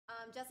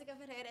Jessica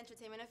Ferrer,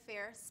 Entertainment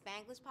Affair,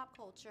 Spanglish Pop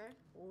Culture,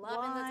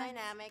 loving the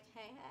dynamic.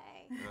 Hey,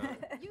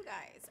 hey. You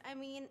guys, I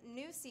mean,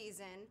 new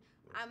season.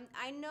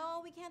 I know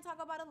we can't talk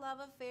about a love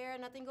affair,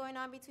 nothing going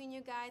on between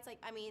you guys. Like,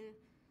 I mean,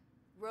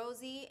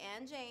 Rosie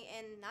and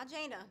not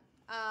Jaina.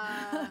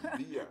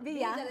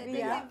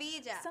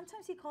 Villa.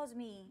 Sometimes he calls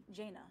me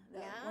Jaina.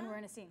 When we're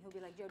in a scene, he'll be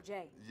like, "Yo,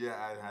 Jay."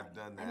 Yeah, I've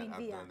done that. I mean,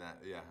 I've done that.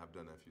 Yeah, I've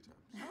done that a few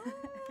times.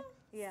 Oh.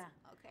 Yeah.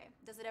 Okay.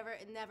 Does it ever?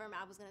 It never.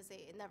 I was gonna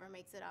say it never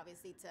makes it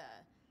obviously to.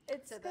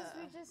 It's to because the.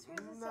 we just.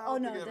 No, Oh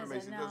no, it it never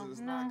makes doesn't. it. No, It's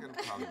no. not gonna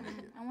probably make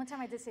it. And one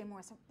time I did say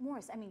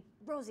Morris. I mean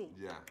Rosie.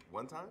 Yeah,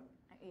 one time.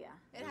 Yeah.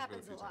 It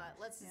happens a lot. times.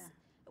 Let's. Yeah.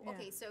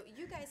 Okay, so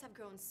you guys have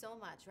grown so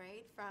much,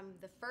 right? From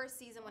the first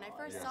season when I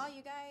first yes. saw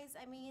you guys.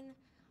 I mean,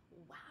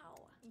 wow.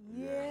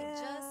 Yeah. I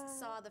just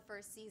saw the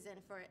first season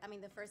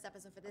the first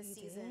episode for this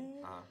season.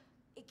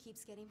 It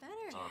keeps getting better.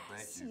 Oh,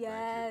 thank you.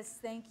 Yes,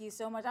 thank you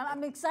so much.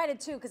 I'm excited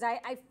too because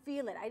I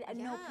feel it. I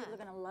know people are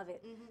gonna love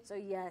it. So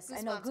yes,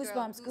 I know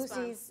Goosebumps, goosebumps, girl.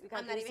 goosies. We got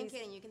I'm not even goosies.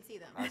 kidding. You can see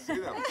them. I see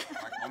them.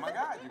 Like, oh my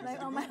God, you can see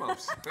the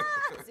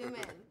goosebumps. Zoom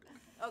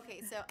in.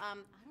 Okay, so I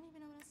don't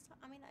even know what else to talk.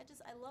 I mean,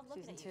 I love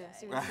looking at you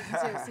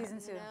guys. Season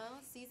two. You know,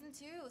 season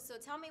 2. So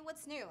tell me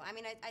what's new. I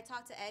mean, I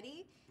talked to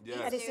Eddie. Yes.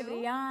 Eddie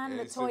Cibrian,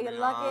 Eddie Latoya Cibrian,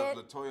 Luckett.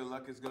 Latoya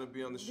Luckett's going to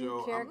be on the New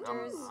show.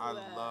 characters. I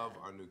love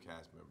our new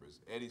cast members.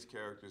 Eddie's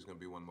character is going to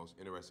be one of the most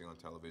interesting on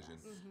television.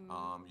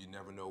 You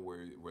never know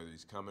whether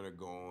he's coming or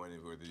going,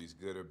 and whether he's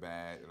good or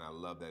bad, and I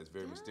love that. It's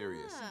very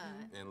mysterious.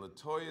 And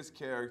Latoya's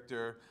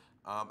character,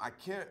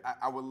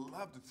 I would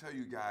love to tell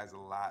you guys a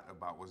lot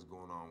about what's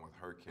going on with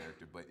her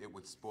character, but it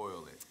would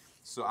spoil it.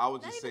 So I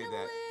would just say that. A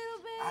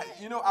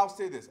little bit. I'll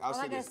say this. All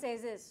I gotta say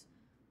is this.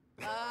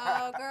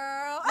 Oh,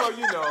 girl. Well,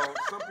 you know,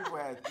 some people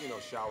had,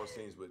 shower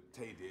scenes with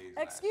Tay Diggs.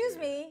 Excuse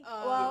me.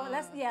 Well,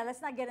 let's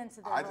not get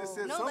into that. I just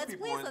said some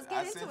people. Let's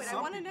get into it.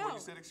 I want to know. You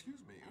said excuse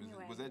me.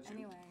 Anyway, was that you?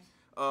 Anyway.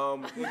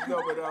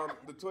 No, but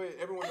Latoya,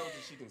 everyone knows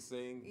that she can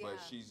sing, but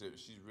she's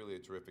really a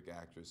terrific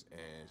actress,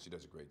 and she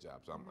does a great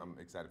job. So I'm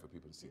excited for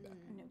people to see that.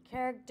 New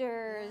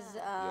characters,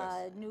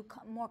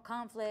 more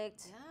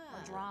conflict,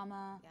 more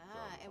drama.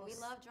 Yeah, and we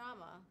love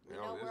drama. You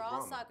You know, know, it's we're all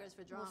drama. suckers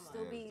for drama. We'll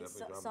still be it's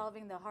definitely drama.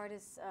 solving the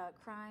hardest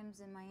crimes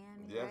in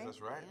Miami. Yes, right?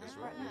 that's right. That's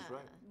right. That's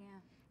right.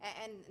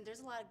 Yeah. And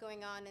there's a lot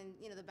going on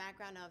in the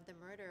background of the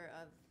murder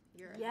of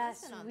your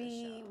Yes, husband on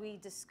the show. we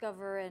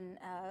discover and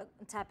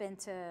tap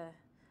into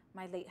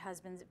my late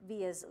husband's,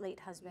 Villa's late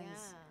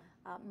husband's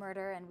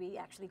murder, and we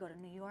actually go to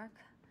New York.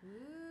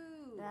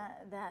 Ooh.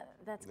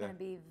 That's going to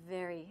be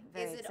very,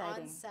 very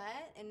exciting. Is it on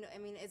set? And I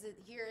mean, is it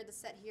here, the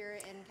set here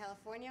in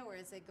California, or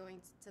is it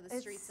going to the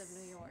streets of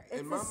New York? It's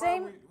in the my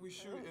same. mind, we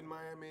shoot in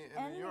Miami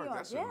and New York.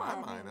 That's in my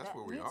mind. That's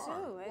where we me are. Too.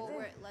 Well, It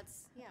we're is.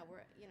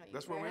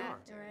 That's where we are.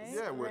 right?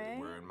 Yeah, Right.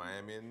 we're in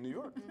Miami and New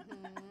York.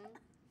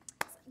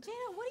 Jaina,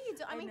 what are you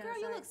doing? I mean, know, girl,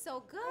 you sorry. look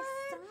so good.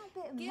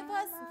 Stop it, Give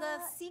us the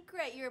Mama.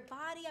 secret, your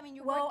body. I mean,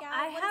 your Well, workout.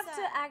 I What have is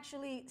to that?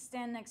 actually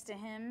stand next to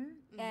him,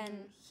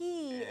 and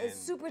he is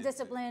super it's-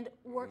 disciplined,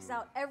 works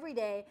out every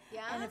day.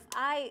 Yeah? And if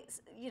I,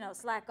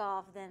 slack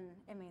off, then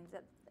it means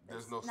that.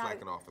 There's it's no not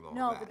slacking off in all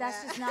No, of that. but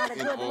that's just not a In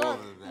good all look.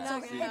 of that. So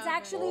No, it's no.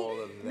 actually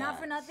All of not that.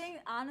 for nothing.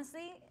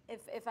 Honestly,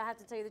 if I have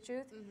to tell you the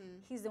truth,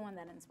 he's the one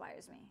that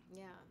inspires me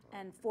Yeah.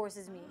 and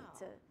forces me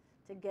Wow.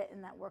 to get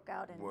in that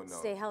workout and Well, no.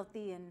 stay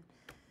healthy and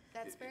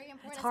That's very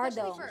important, hard,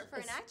 especially though. for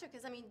an It's actor.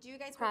 Because I mean, do you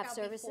guys work craft out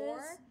services.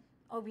 before?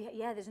 Oh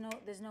yeah, there's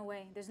no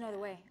way. There's no other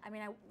way. I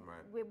mean,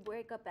 we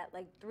wake up at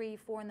like 3,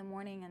 4 in the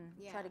morning and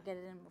try to get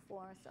it in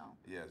before. So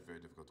Yeah, it's very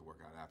difficult to work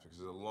out after because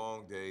it's a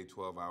long day,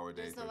 12-hour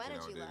day, There's no 13-hour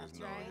energy day. left, There's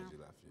no right? energy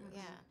left.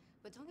 Yeah.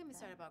 But don't get me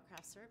started about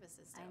craft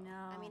services. I Though.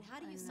 know, I mean, how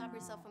do you I stop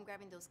yourself know. from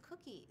grabbing those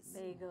cookies?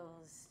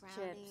 bagels, Brownies.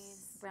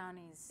 chips,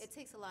 brownies. It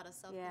takes a lot of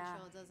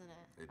self-control, doesn't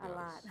it? It a does.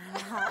 lot.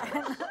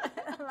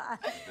 A lot.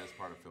 That's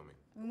part of filming.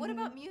 What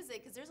about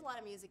music? Because there's a lot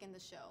of music in the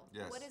show.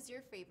 Yes. What is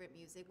your favorite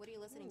music? What are you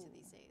listening to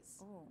these days?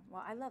 Oh,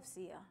 well, I love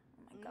Sia.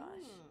 Oh my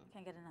gosh,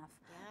 can't get enough.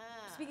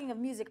 Yeah. Speaking of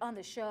music on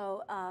the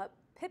show,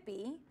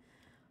 Pippi,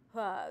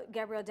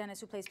 Gabrielle Dennis,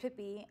 who plays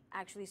Pippi,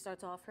 actually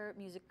starts off her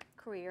music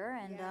career,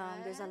 and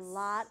there's a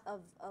lot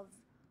of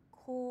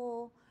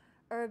cool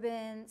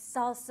urban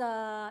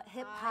salsa,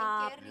 hip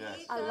hop,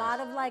 Yes. a lot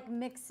of like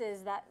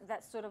mixes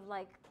that sort of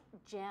like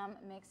jam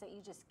mix that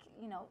you just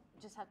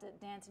have to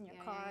dance in your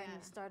car and you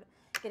start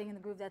getting in the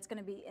groove. That's going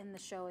to be in the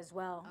show as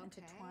well,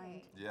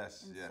 intertwined.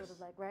 Yes, and yes. sort of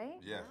like, right?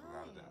 Yeah,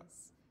 without a doubt.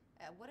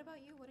 What about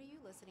you? What are you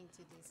listening to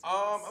these days?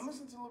 I'm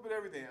listening to a little bit of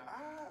everything.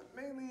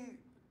 Mainly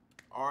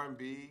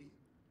R&B,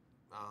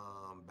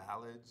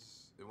 ballads.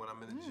 When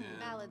I'm in the gym.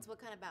 Ballads. What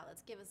kind of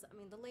ballads? Give us. I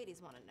mean, the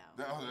ladies want to know.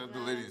 The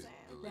ladies.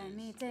 Let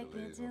me take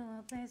you to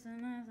a place where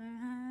nice and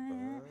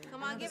high.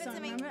 Come on, give it to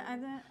me.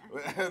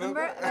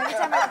 Remember,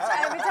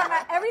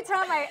 every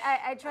time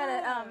I try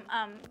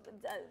to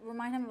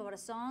remind him about a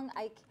song,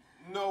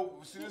 No,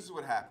 see, this is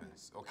what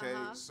happens, okay?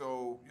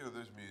 So,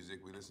 there's music.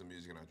 We listen to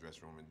music in our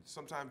dressing room, and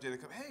sometimes Jaina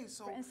come, hey,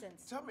 so For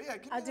instance, tell me,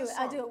 give me I'll do this it.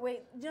 song. I'll do it.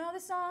 Wait, do you know the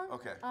song?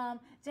 Okay.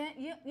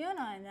 You know,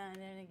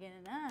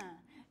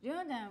 you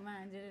don't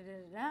mind,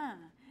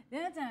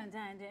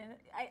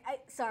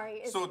 Sorry.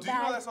 It's So do you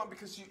bad. know that song?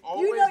 Because she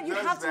always you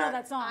does have to know that,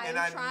 that song. and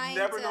I'm I trying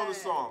never to- know the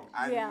song.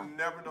 I Yeah.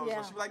 never know the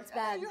Yeah, song. She's like, it's hey,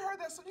 bad. you heard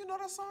that song? You know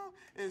that song?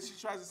 And she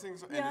tries to sing,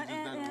 and it just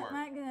doesn't work.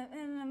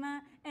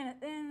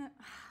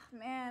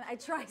 Man, I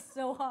try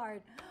so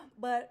hard,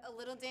 but A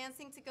little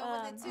dancing to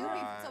go with it too,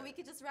 Right. so we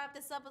could just wrap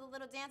this up with a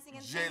little dancing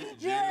and Jaina- singing.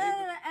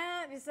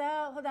 Jaina-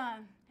 so hold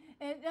on.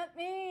 It's just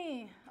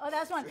me. Oh,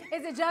 that's one.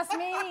 Is it just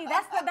me?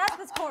 That's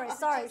the chorus.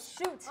 Sorry,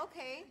 shoot.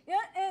 Okay. Yeah,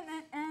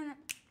 and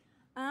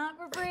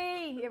for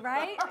free,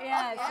 right?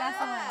 Yes, that's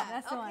the one.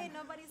 That's the Okay,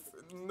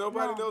 one.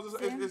 Nobody No, knows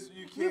this. see?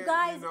 You can't. You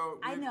guys, know,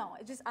 I know.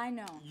 It just I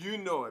know. You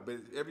know it, but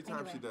every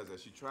time she Anyway. does that,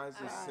 she tries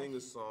to sing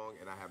a song,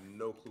 and I have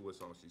no clue what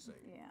song she's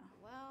singing. Yeah.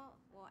 Well,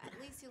 at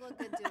least you look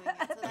good doing it,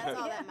 so that's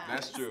all that matters.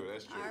 That's true.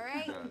 That's true. All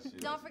right. She does, she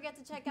Don't does. forget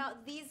to check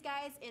out these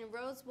guys in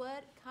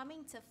Rosewood,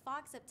 coming to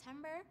Fox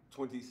September.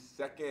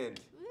 22nd,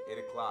 8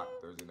 o'clock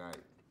Thursday night.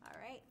 All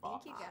right.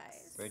 Thank you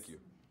guys. Thank you.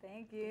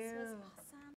 Thank This was you. awesome.